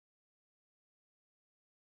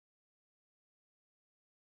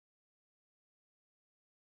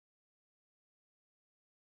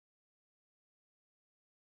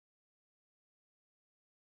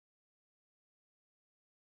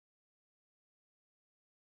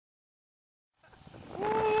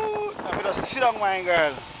Just sit down, my girl.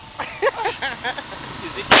 Is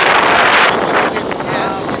it? Yes,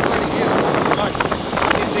 what you're going to give. What?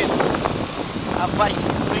 Is it a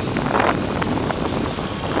vice ring?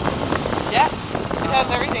 Yeah, it has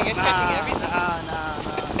everything. It's catching everything. No,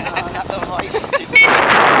 not the voice. Maybe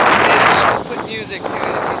I'll just put music to it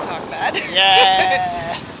if you talk bad.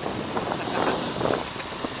 Yeah.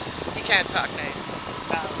 You can't talk nice.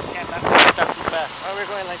 No, can't that too fast. Oh, we're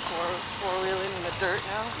going like four-wheeling in the dirt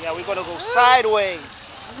now? Yeah, we're gonna go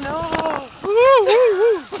sideways. No! Woo, woo,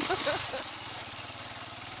 woo.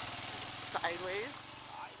 Sideways?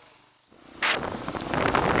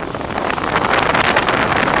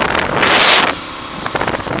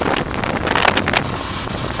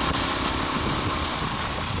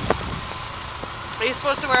 Are you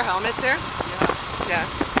supposed to wear helmets here? Yeah. Yeah.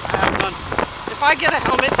 I have none. If I get a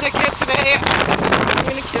helmet ticket today, I'm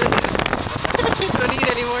gonna kill you. Don't need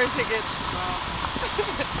any more tickets. No.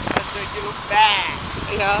 That's make you look bad.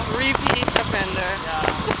 Yeah, repeat offender. Yeah.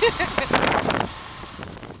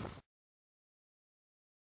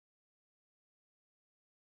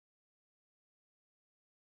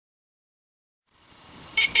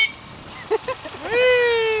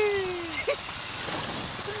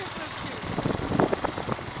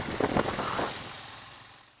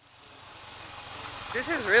 This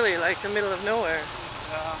is really like the middle of nowhere.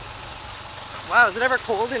 Yeah. Wow, is it ever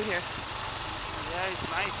cold in here? Yeah, it's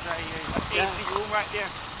nice right here. It's Yeah. AC room right there.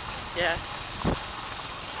 Yeah.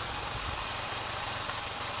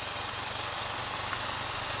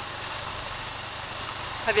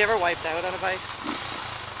 Have you ever wiped out on a bike?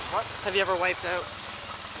 What? Have you ever wiped out?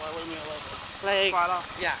 What do you mean like? Like, Fall off?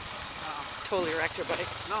 yeah, totally wrecked your bike.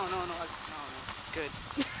 No. Good.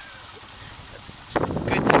 That's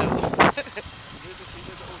good to know. Here's the sea,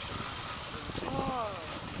 here's the ocean. There's the sea.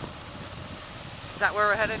 Is that where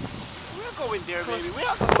we're headed? We're going there, baby. We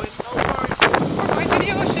are going. No worries. We're going to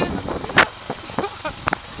the ocean.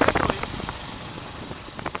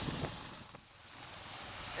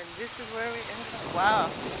 And this is where we end up. Wow.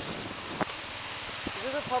 Is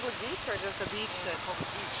this a public beach or just a beach that? Public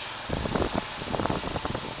beach.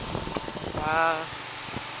 Wow.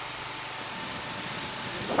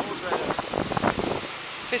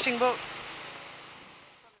 Fishing boat.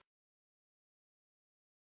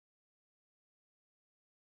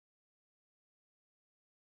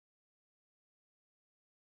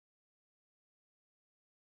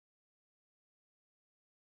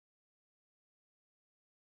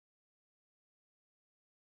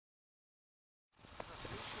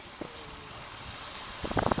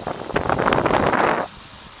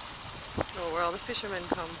 Oh, where all the fishermen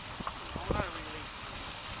come. No, not really.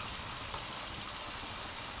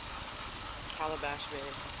 Calabash Bay.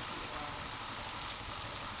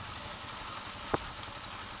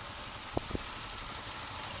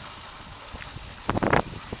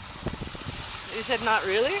 You said not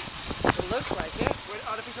really? It looks like it. Where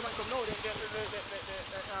all the fishermen come? No, they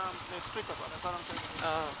split up. That's what I'm trying to do.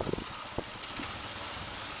 Oh.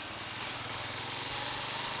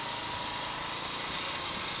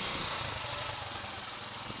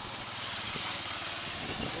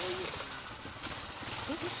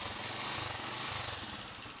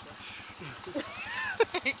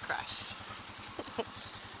 Crash.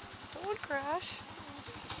 Don't crash.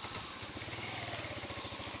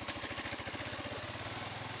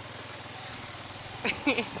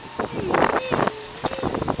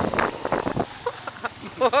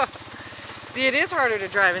 See, it is harder to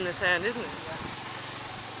drive in the sand, isn't it?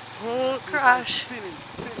 Don't crash.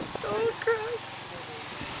 Don't crash.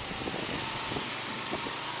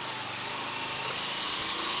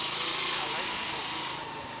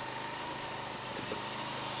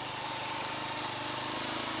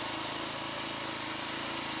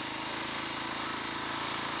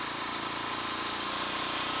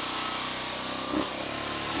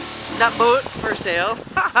 That boat for sale.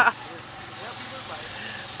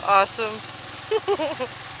 Awesome.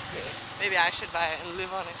 Maybe I should buy it and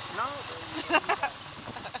live on it. No.